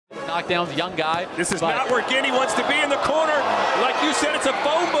knockdowns, young guy. This is not where Guinea wants to be in the corner. Like you said, it's a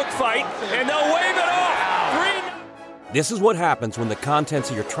phone book fight, and they'll wave it off. This is what happens when the contents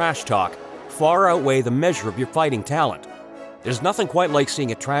of your trash talk far outweigh the measure of your fighting talent. There's nothing quite like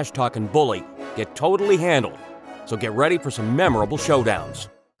seeing a trash-talking bully get totally handled, so get ready for some memorable showdowns.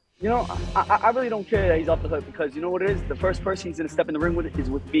 You know, I really don't care that he's off the hook, because you know what it is? The first person he's going to step in the ring with is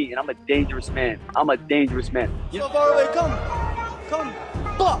with me, and I'm a dangerous man. I'm a dangerous man. So far away, come.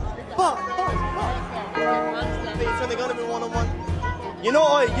 Blah. It's only going to be one-on-one. You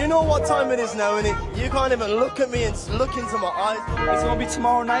know what time it is now, innit? You can't even look at me and look into my eyes. It's going to be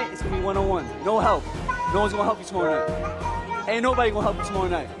tomorrow night. It's going to be one-on-one. No help. No one's going to help you tomorrow night. Ain't nobody going to help you tomorrow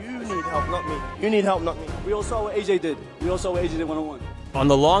night. You need help, not me. You need help, not me. We all saw what AJ did. One-on-one. On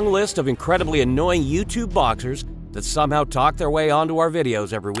the long list of incredibly annoying YouTube boxers that somehow talk their way onto our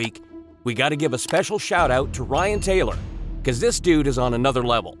videos every week, we got to give a special shout out to Ryan Taylor, because this dude is on another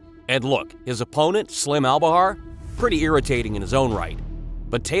level. And look, his opponent, Slim Albahar, pretty irritating in his own right.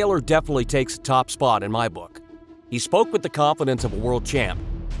 But Taylor definitely takes the top spot in my book. He spoke with the confidence of a world champ,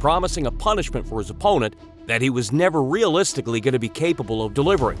 promising a punishment for his opponent that he was never realistically going to be capable of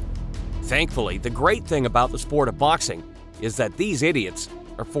delivering. Thankfully, the great thing about the sport of boxing is that these idiots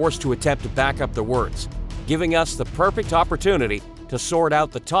are forced to attempt to back up their words, giving us the perfect opportunity to sort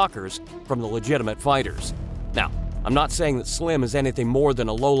out the talkers from the legitimate fighters. Now, I'm not saying that Slim is anything more than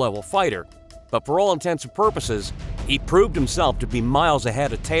a low-level fighter, but for all intents and purposes, he proved himself to be miles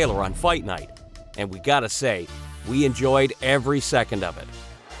ahead of Taylor on fight night. And we gotta say, we enjoyed every second of it.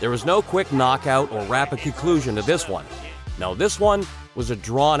 There was no quick knockout or rapid conclusion to this one. No, this one was a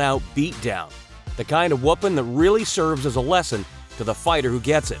drawn-out beatdown, the kind of whooping that really serves as a lesson to the fighter who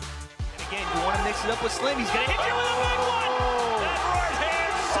gets it. And again, you want to mix it up with Slim. He's going to hit you with a big one. That right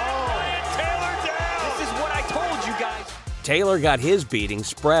hand sent Taylor down. This is what I told you guys. Taylor got his beating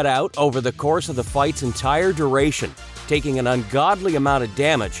spread out over the course of the fight's entire duration, taking an ungodly amount of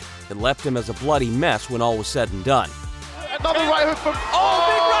damage that left him as a bloody mess when all was said and done. Another right hook from... Big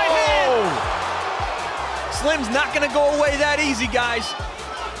right hand! Slim's not going to go away that easy, guys.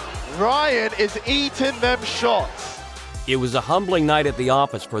 Ryan is eating them shots. It was a humbling night at the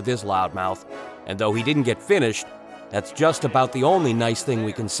office for this loudmouth, and though he didn't get finished, that's just about the only nice thing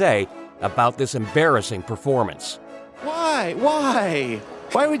we can say about this embarrassing performance. Why?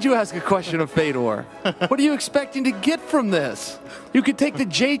 Why would you ask a question of Fedor? What are you expecting to get from this? You could take the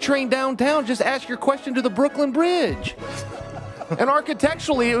J train downtown, just ask your question to the Brooklyn Bridge. And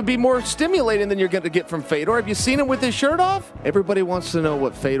architecturally, it would be more stimulating than you're going to get from Fedor. Have you seen him with his shirt off? Everybody wants to know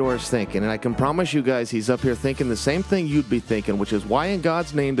what Fedor is thinking, and I can promise you guys he's up here thinking the same thing you'd be thinking, which is, why in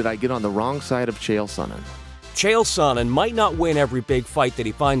God's name did I get on the wrong side of Chael Sonnen? Chael Sonnen might not win every big fight that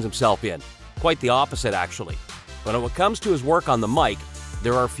he finds himself in. Quite the opposite, actually. But when it comes to his work on the mic,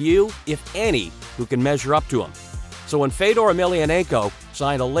 there are few, if any, who can measure up to him. So when Fedor Emelianenko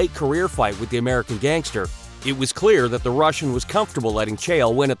signed a late career fight with the American gangster, it was clear that the Russian was comfortable letting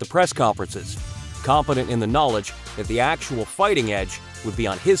Chael win at the press conferences, confident in the knowledge that the actual fighting edge would be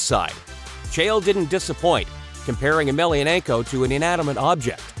on his side. Chael didn't disappoint, comparing Emelianenko to an inanimate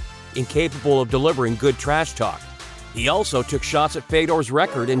object, incapable of delivering good trash talk. He also took shots at Fedor's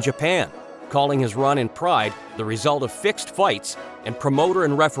record in Japan, calling his run in Pride the result of fixed fights and promoter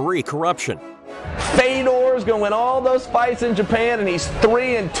and referee corruption. Fedor's going to win all those fights in Japan, and he's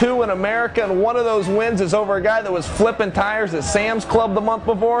 3-2 in America, and one of those wins is over a guy that was flipping tires at Sam's Club the month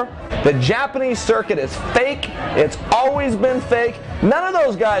before. The Japanese circuit is fake. It's always been fake. None of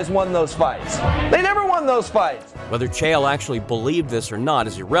those guys won those fights. They never won those fights. Whether Chael actually believed this or not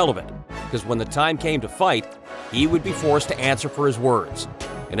is irrelevant, because when the time came to fight, he would be forced to answer for his words.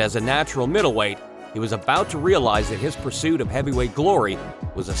 And as a natural middleweight, he was about to realize that his pursuit of heavyweight glory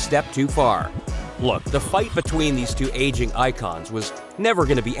was a step too far. Look, the fight between these two aging icons was never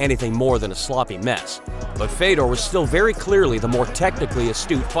going to be anything more than a sloppy mess, but Fedor was still very clearly the more technically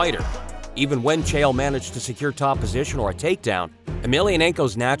astute fighter. Even when Chael managed to secure top position or a takedown,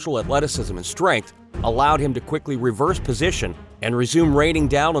 Emelianenko's natural athleticism and strength allowed him to quickly reverse position and resume raining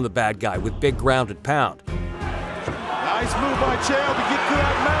down on the bad guy with big ground and pound. Nice move by Chael to get to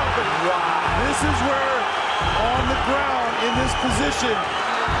that mount, but this is where, on the ground, in this position,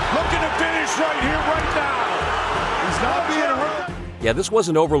 looking to finish right here, right now. He's not being hurt. Yeah, this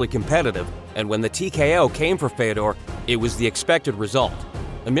wasn't overly competitive, and when the TKO came for Fedor, it was the expected result.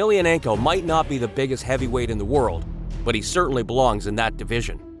 Emelianenko might not be the biggest heavyweight in the world, but he certainly belongs in that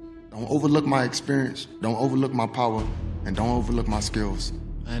division. Don't overlook my experience, don't overlook my power, and don't overlook my skills.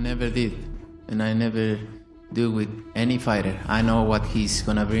 I never did, and I never do with any fighter. I know what he's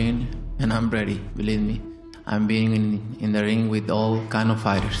gonna bring, and I'm ready, believe me. I'm being in the ring with all kind of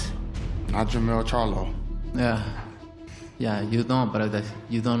fighters. not Jermell Charlo. Yeah, you don't, brother.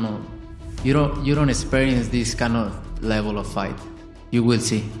 You don't know. You don't experience this kind of level of fight. You will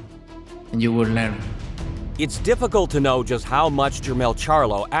see, and you will learn. It's difficult to know just how much Jermell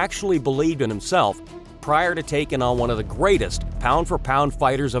Charlo actually believed in himself prior to taking on one of the greatest pound-for-pound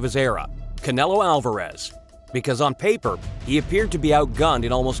fighters of his era, Canelo Alvarez. Because on paper, he appeared to be outgunned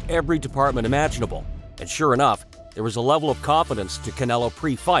in almost every department imaginable. And sure enough, there was a level of confidence to Canelo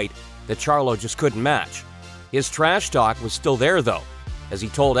pre-fight that Charlo just couldn't match. His trash talk was still there though, as he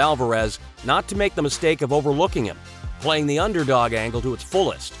told Alvarez not to make the mistake of overlooking him, playing the underdog angle to its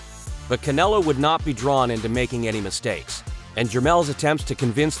fullest. But Canelo would not be drawn into making any mistakes, and Jermell's attempts to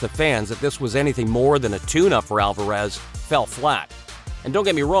convince the fans that this was anything more than a tune-up for Alvarez fell flat. And don't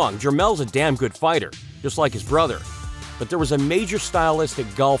get me wrong, Jermell's a damn good fighter, just like his brother. But there was a major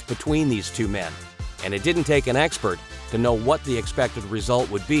stylistic gulf between these two men, and it didn't take an expert to know what the expected result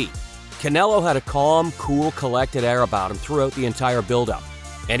would be. Canelo had a calm, cool, collected air about him throughout the entire build-up,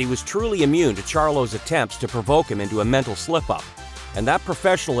 and he was truly immune to Charlo's attempts to provoke him into a mental slip-up. And that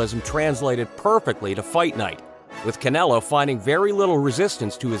professionalism translated perfectly to fight night, with Canelo finding very little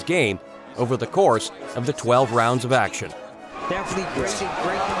resistance to his game over the course of the 12 rounds of action. Definitely great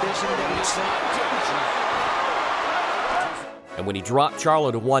condition. And when he dropped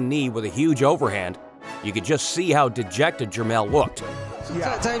Charlo to one knee with a huge overhand, you could just see how dejected Jermell looked.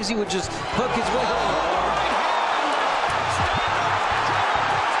 Sometimes he would just hook his way.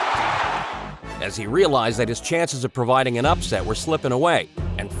 As he realized that his chances of providing an upset were slipping away,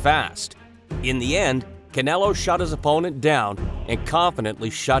 and fast. In the end, Canelo shut his opponent down and confidently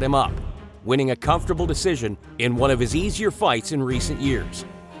shut him up, winning a comfortable decision in one of his easier fights in recent years.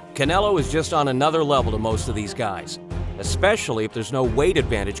 Canelo is just on another level to most of these guys, especially if there's no weight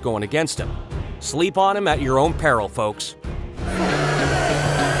advantage going against him. Sleep on him at your own peril, folks.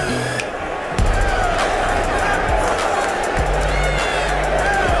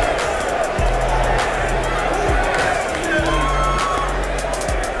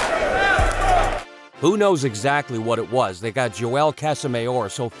 Who knows exactly what it was that got Joel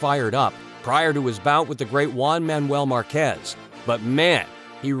Casamayor so fired up prior to his bout with the great Juan Manuel Marquez, but man,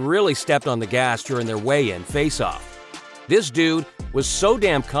 he really stepped on the gas during their weigh-in face-off. This dude was so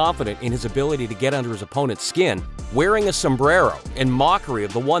damn confident in his ability to get under his opponent's skin, wearing a sombrero in mockery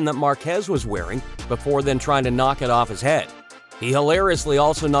of the one that Marquez was wearing before then trying to knock it off his head. He hilariously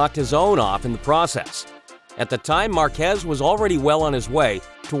also knocked his own off in the process. At the time, Marquez was already well on his way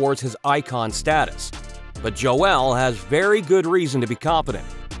towards his icon status. But Joel has very good reason to be confident,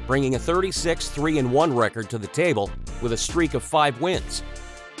 bringing a 36-3-1 record to the table with a streak of 5 wins.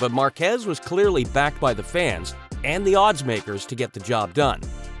 But Marquez was clearly backed by the fans and the odds makers to get the job done.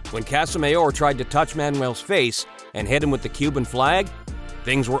 When Casamayor tried to touch Manuel's face and hit him with the Cuban flag,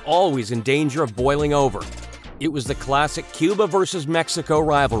 things were always in danger of boiling over. It was the classic Cuba versus Mexico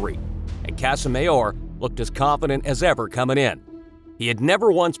rivalry, and Casamayor looked as confident as ever coming in. He had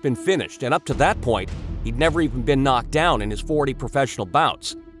never once been finished, and up to that point, he'd never even been knocked down in his 40 professional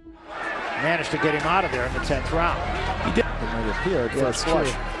bouts. Managed to get him out of there in the 10th round. He did. It appeared first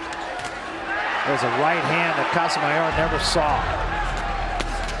flush. There's a right hand that Casamayor never saw.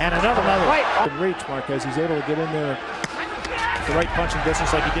 And another right. Good reach, Marquez. He's able to get in there the right punching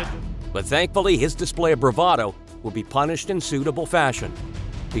distance like he did. But thankfully, his display of bravado would be punished in suitable fashion,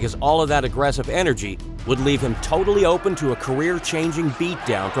 because all of that aggressive energy would leave him totally open to a career-changing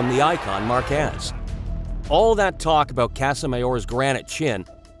beatdown from the icon Marquez. All that talk about Casamayor's granite chin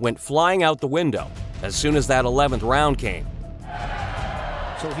went flying out the window as soon as that 11th round came.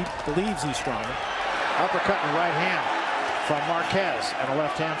 So he believes he's stronger. Uppercut in the right hand from Marquez and a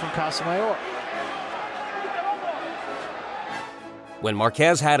left hand from Casamayor. When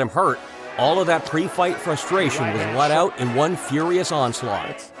Marquez had him hurt, all of that pre-fight frustration was let out in one furious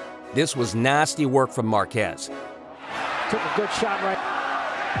onslaught. This was nasty work from Marquez. Took a good shot right.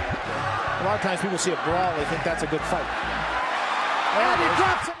 A lot of times people see a brawl, they think that's a good fight. And he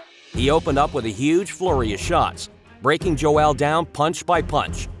drops it. He opened up with a huge flurry of shots, breaking Joel down punch by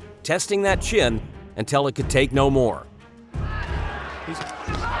punch, testing that chin until it could take no more. Big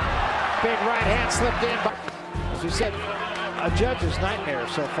right hand slipped in. As you said, a judge's nightmare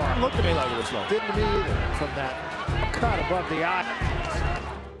so far. Looked to me like it was low. Didn't to me either from that cut above the eye.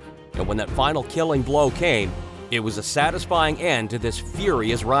 And when that final killing blow came, it was a satisfying end to this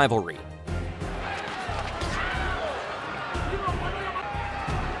furious rivalry.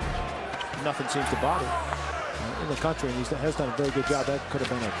 Nothing seems to bother him in the country, and he has done a very good job. That could have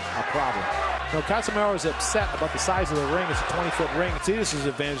been a problem. No, Casamayor is upset about the size of the ring. It's a 20-foot ring. See this is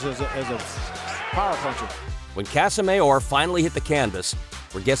advantage as a power puncher. When Casamayor finally hit the canvas,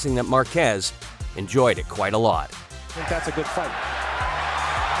 we're guessing that Marquez enjoyed it quite a lot. I think that's a good fight.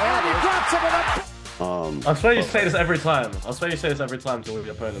 And he drops him in I swear you say this every time. I swear you say this every time to all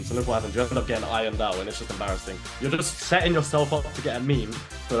your opponents. And look what happens. You end up getting ironed out and it's just embarrassing. You're just setting yourself up to get a meme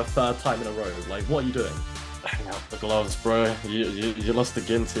for the 3rd time in a row. Like, what are you doing? Hang up the gloves, bro. You lost the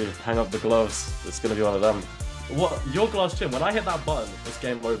Ginty. Hang up the gloves. It's going to be one of them. What? Your glass chin. When I hit that button, it's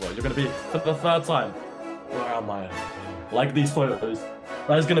game over. You're going to be, for the 3rd time, where am I? Like these photos.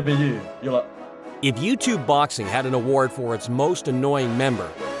 That is going to be you. You're like... If YouTube Boxing had an award for its most annoying member,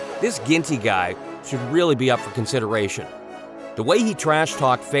 this Ginty guy should really be up for consideration. The way he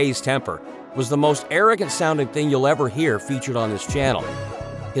trash-talked Faye's temper was the most arrogant-sounding thing you'll ever hear featured on this channel.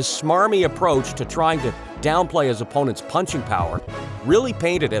 His smarmy approach to trying to downplay his opponent's punching power really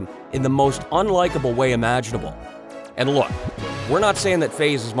painted him in the most unlikable way imaginable. And look, we're not saying that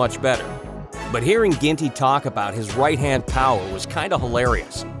Faye's is much better, but hearing Ginty talk about his right-hand power was kinda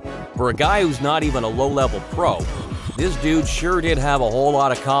hilarious. For a guy who's not even a low-level pro, this dude sure did have a whole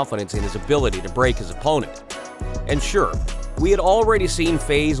lot of confidence in his ability to break his opponent. And sure, we had already seen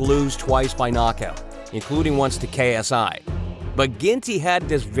FaZe lose twice by knockout, including once to KSI. But Ginty had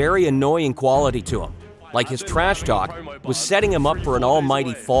this very annoying quality to him, like his trash talk was setting him up for an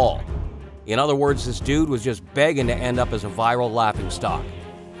almighty fall. In other words, this dude was just begging to end up as a viral laughingstock.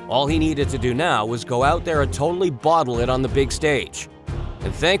 All he needed to do now was go out there and totally bottle it on the big stage.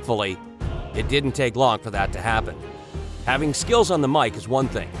 And thankfully, it didn't take long for that to happen. Having skills on the mic is one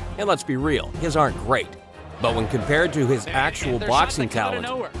thing, and let's be real, his aren't great. But when compared to his actual boxing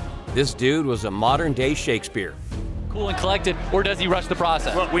talent, this dude was a modern-day Shakespeare. Cool and collected, or does he rush the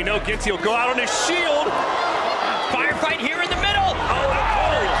process? Look, we know Ginty will go out on his shield. Firefight here in the middle!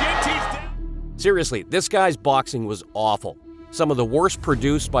 Ginty's down. Seriously, this guy's boxing was awful. Some of the worst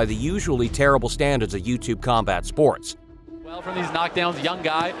produced by the usually terrible standards of YouTube combat sports. Well, from these knockdowns, young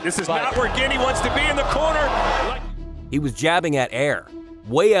guy. This is not where Ginty wants to be in the corner. He was jabbing at air,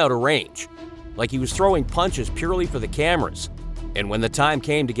 way out of range, like he was throwing punches purely for the cameras. And when the time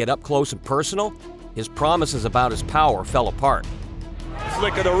came to get up close and personal, his promises about his power fell apart.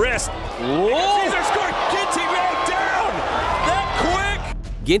 Flick of the wrist. Caesar scored. Ginty ran down. That quick.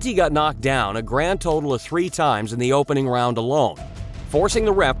 Ginty got knocked down a grand total of 3 times in the opening round alone, forcing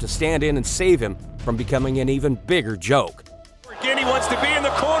the ref to stand in and save him from becoming an even bigger joke. Ginty wants to be in the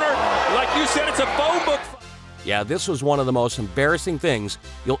corner. Like you said, it's a phone book. Yeah, this was one of the most embarrassing things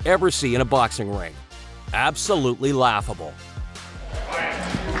you'll ever see in a boxing ring. Absolutely laughable.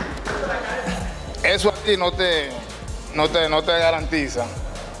 Eso a ti no te garantiza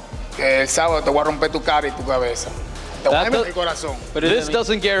que el sábado te voy a romper tu cara y tu cabeza. Te voy a romper el corazón. But this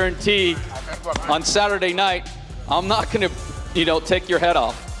doesn't guarantee on Saturday night I'm not going to, take your head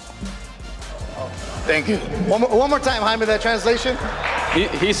off. Thank you. One more time, Jaime, that translation.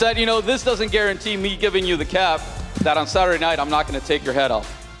 He said, this doesn't guarantee me giving you the cap that on Saturday night I'm not going to take your head off.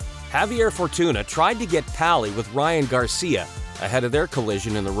 Javier Fortuna tried to get pally with Ryan Garcia ahead of their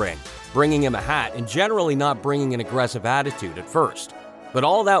collision in the ring, bringing him a hat and generally not bringing an aggressive attitude at first. But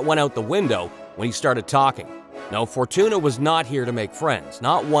all that went out the window when he started talking. No, Fortuna was not here to make friends,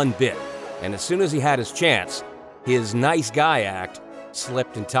 not one bit. And as soon as he had his chance, his nice guy act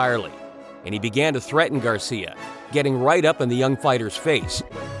slipped entirely. And he began to threaten Garcia, getting right up in the young fighter's face,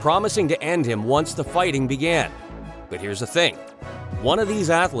 promising to end him once the fighting began. But here's the thing. One of these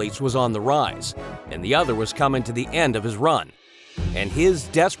athletes was on the rise, and the other was coming to the end of his run. And his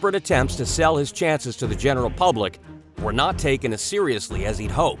desperate attempts to sell his chances to the general public were not taken as seriously as he'd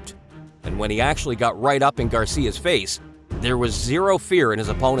hoped. And when he actually got right up in Garcia's face, there was zero fear in his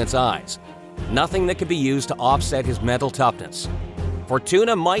opponent's eyes. Nothing that could be used to offset his mental toughness.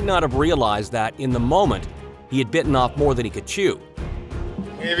 Fortuna might not have realized that, in the moment, he had bitten off more than he could chew.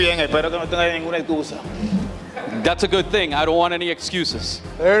 That's a good thing. I don't want any excuses.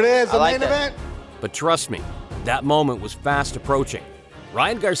 There it is, the main event. But trust me, that moment was fast approaching.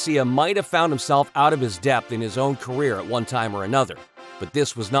 Ryan Garcia might have found himself out of his depth in his own career at one time or another, but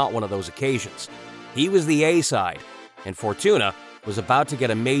this was not one of those occasions. He was the A side, and Fortuna was about to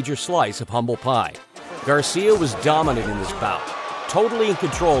get a major slice of humble pie. Garcia was dominant in this bout, totally in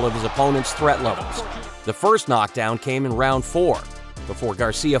control of his opponent's threat levels. The first knockdown came in round 4, before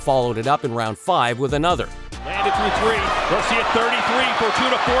Garcia followed it up in round 5 with another. Landed through 3. Garcia 33,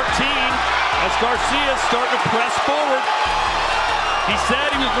 Fortuna 14. As Garcia's starting to press forward. He said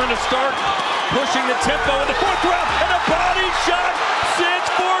he was going to start pushing the tempo in the 4th round, and a body shot sends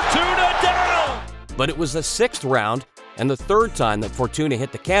Fortuna down! But it was the 6th round and the 3rd time that Fortuna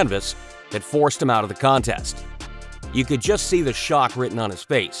hit the canvas that forced him out of the contest. You could just see the shock written on his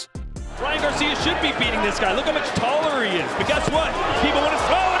face. Ryan Garcia should be beating this guy. Look how much taller he is. But guess what? People want to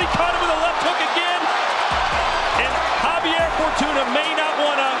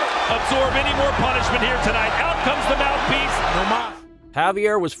more punishment here tonight. Out comes the mouthpiece.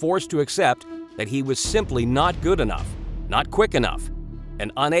 Javier was forced to accept that he was simply not good enough, not quick enough,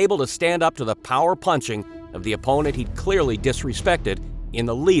 and unable to stand up to the power punching of the opponent he'd clearly disrespected in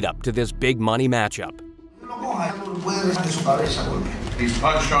the lead-up to this big money matchup. He's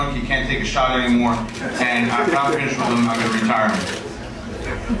punch drunk, he can't take a shot anymore, and if I'm finished with him, I'm going to retire him.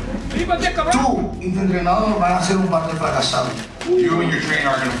 You and your trainer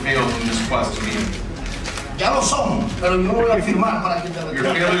are going to fail in this quest to me. Your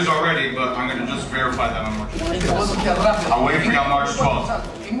failures already, but I'm going to just verify that on March 12th. I'll wait for you on March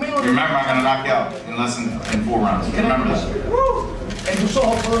 12th. Remember, I'm going to knock you out in less than 4 rounds. Remember that.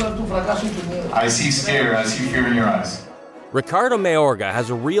 I see scare, I see fear in your eyes. Ricardo Mayorga has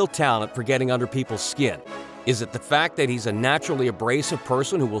a real talent for getting under people's skin. Is it the fact that he's a naturally abrasive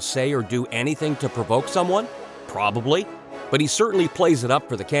person who will say or do anything to provoke someone? Probably, but he certainly plays it up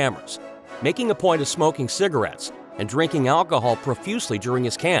for the cameras, making a point of smoking cigarettes and drinking alcohol profusely during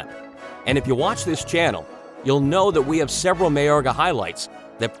his camp. And if you watch this channel, you'll know that we have several Mayorga highlights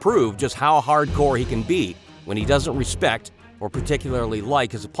that prove just how hardcore he can be when he doesn't respect or particularly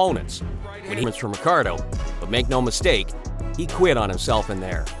like his opponents. When he was from Ricardo, but make no mistake, he quit on himself in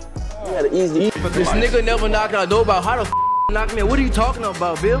there. This nigga never knocked out nobody. How the knock me? What are you talking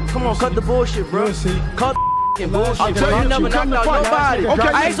about, Bill? Come on, cut the bullshit, bro. Cut the bullshit. I'm telling you, never knocked out nobody. Okay.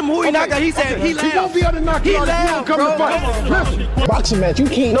 I asked him who he knocked out. He said he laughed. He won't be able to knock you out. He laughed, bro. Boxing match, you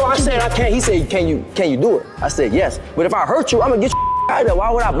can't. No, I said I can't. He said, can you do it? I said yes. But if I hurt you, I'm gonna get you out of there. Why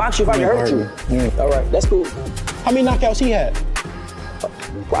would I box you if I can hurt you? All right, that's cool. How many knockouts he had?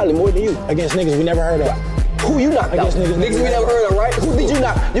 Probably more than you. Against niggas we never heard of. Who you knocked out? Niggas we never heard of, right? Who did you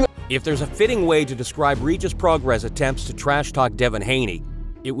knock? If there's a fitting way to describe Regis Prograis' attempts to trash-talk Devin Haney,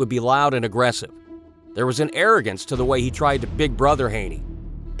 it would be loud and aggressive. There was an arrogance to the way he tried to big brother Haney,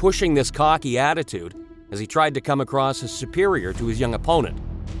 pushing this cocky attitude as he tried to come across as superior to his young opponent.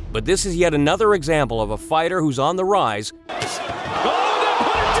 But this is yet another example of a fighter who's on the rise.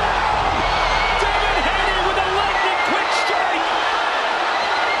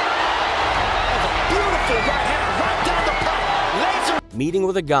 Meeting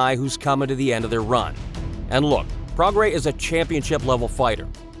with a guy who's coming to the end of their run. And look, Prograis is a championship-level fighter,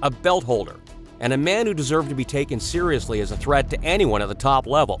 a belt holder, and a man who deserved to be taken seriously as a threat to anyone at the top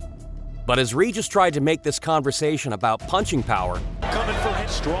level. But as Regis tried to make this conversation about punching power, coming for him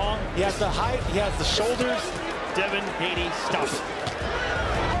strong, he has the height, he has the shoulders. Devin Haney stops.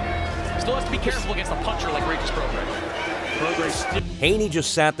 Still has to be careful against a puncher like Regis Prograis. Haney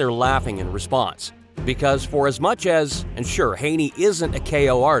just sat there laughing in response. Because for as much as, and sure, Haney isn't a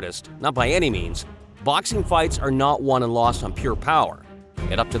KO artist, not by any means, boxing fights are not won and lost on pure power.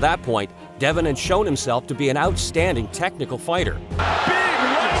 And up to that point, Devin had shown himself to be an outstanding technical fighter. Big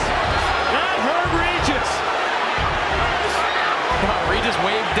right! That hurt Regis! Regis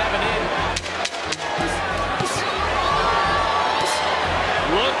waved Devin in.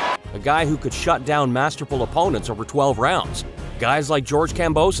 Look! A guy who could shut down masterful opponents over 12 rounds. Guys like George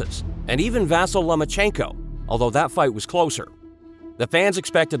Kambosos, and even Vasyl Lomachenko, although that fight was closer. The fans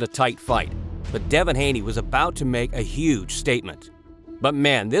expected a tight fight, but Devin Haney was about to make a huge statement. But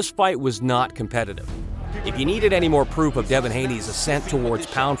man, this fight was not competitive. If you needed any more proof of Devin Haney's ascent towards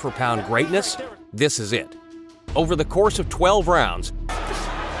pound-for-pound greatness, this is it. Over the course of 12 rounds,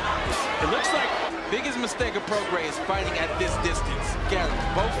 it looks like biggest mistake of Prograis is fighting at this distance. Gary,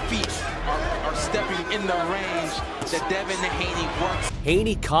 both feet are stepping in the range that Devin Haney works.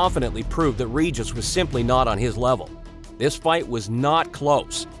 Haney confidently proved that Regis was simply not on his level. This fight was not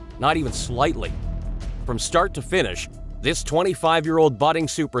close, not even slightly. From start to finish, this 25-year-old budding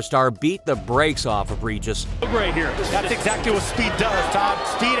superstar beat the brakes off of Regis. Right here. That's exactly what speed does, Todd.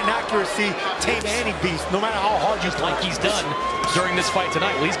 Speed and accuracy tame any beast, no matter how hard you like he's done during this fight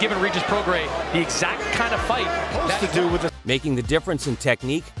tonight. Well, he's given Regis Prograis the exact kind of fight to do with the making the difference in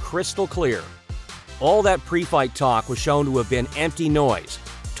technique crystal clear. All that pre-fight talk was shown to have been empty noise,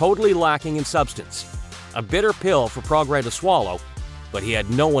 totally lacking in substance. A bitter pill for Prograis to swallow, but he had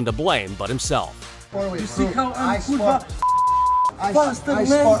no one to blame but himself. You see how I'm faster, I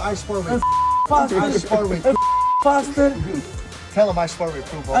spar with faster. Tell him I spar with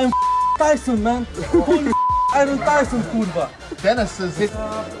Proof. I'm Tyson, man. Iron Tyson, kurwa. Dennis is big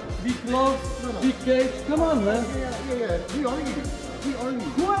gloves, big cage. Come on, man. Yeah. We are you.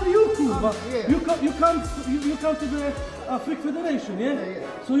 Who are you, kurwa? You come to the Freak Federation, yeah?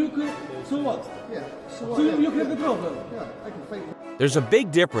 So you could. So what? Yeah. So you have the problem. Yeah, I can fight. There's a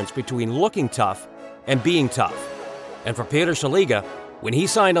big difference between looking tough and being tough. And for Peter Saliga, when he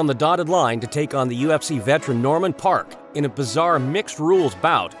signed on the dotted line to take on the UFC veteran Norman Park in a bizarre mixed rules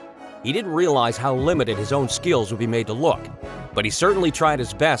bout, He didn't realize how limited his own skills would be made to look, but he certainly tried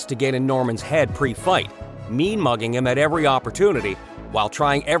his best to get in Norman's head pre-fight, mean-mugging him at every opportunity while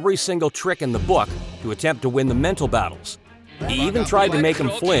trying every single trick in the book to attempt to win the mental battles. He even tried to make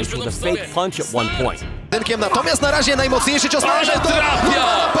him flinch with a fake punch at one point. Natomiast na razie najmocniejszy cios należy do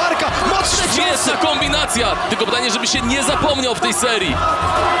Parka. Mocny cios! Świetna kombinacja! Tylko pytanie, żeby się nie zapomniał w tej serii.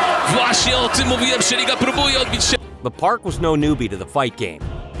 Właśnie o tym mówiłem, Szeliga próbuje odbić się. But Park was no newbie to the fight game,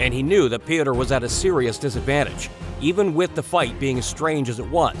 and he knew that Piotr was at a serious disadvantage, even with the fight being as strange as it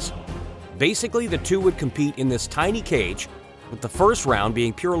was. Basically, the two would compete in this tiny cage, with the first round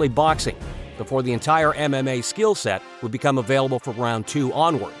being purely boxing, before the entire MMA skill set would become available from round 2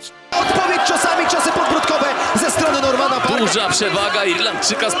 onwards. Odpowiedź ciosami, ciosy podbródkowe ze strony Normana Parka. Duża przewaga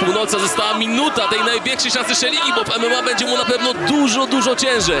Irlandczyka z północy, została minuta tej największej szansy Szeligi, bo w MMA będzie mu na pewno dużo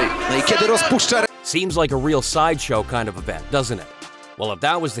ciężej. No i kiedy rozpuszcza... Seems like a real sideshow kind of event, doesn't it? Well, if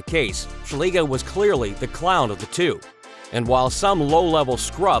that was the case, Szeliga was clearly the clown of the two. And while some low-level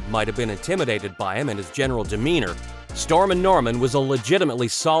scrub might have been intimidated by him and his general demeanor, Stormin Norman was a legitimately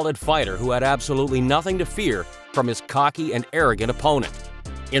solid fighter who had absolutely nothing to fear from his cocky and arrogant opponent.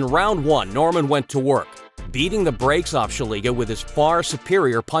 In round 1, Norman went to work, beating the brakes off Szeliga with his far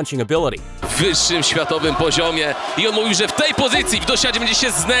superior punching ability. W wyższym światowym poziomie i on mówił, że w tej pozycji w dosiadzie będzie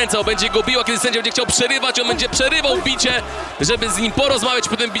się znęcał, będzie go bił, a kiedy sędzia będzie chciał przerywać, on będzie przerywał bicie, żeby z nim porozmawiać,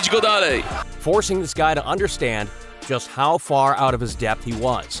 potem bić go dalej. Forcing this guy to understand just how far out of his depth he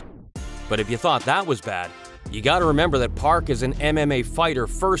was. But if you thought that was bad, you gotta remember that Park is an MMA fighter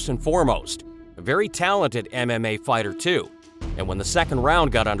first and foremost, a very talented MMA fighter too. And when the second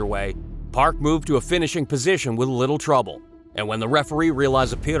round got underway, Park moved to a finishing position with little trouble. And when the referee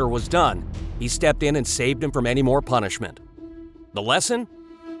realized that Piotr was done, he stepped in and saved him from any more punishment. The lesson?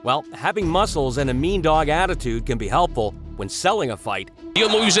 Well, having muscles and a mean dog attitude can be helpful when selling a fight. I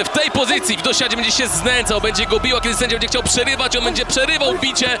on mówił, że w tej pozycji w dosiadzie będzie się znęcał, będzie go bił, a kiedy sędzia będzie chciał przerywać, on będzie przerywał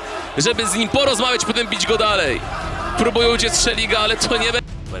bicie, żeby z nim porozmawiać, potem bić go dalej. Próbuje uciec Szeliga, ale to nie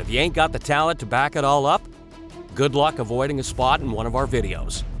będzie. But if you ain't got the talent to back it all up, good luck avoiding a spot in one of our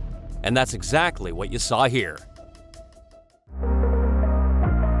videos. And that's exactly what you saw here.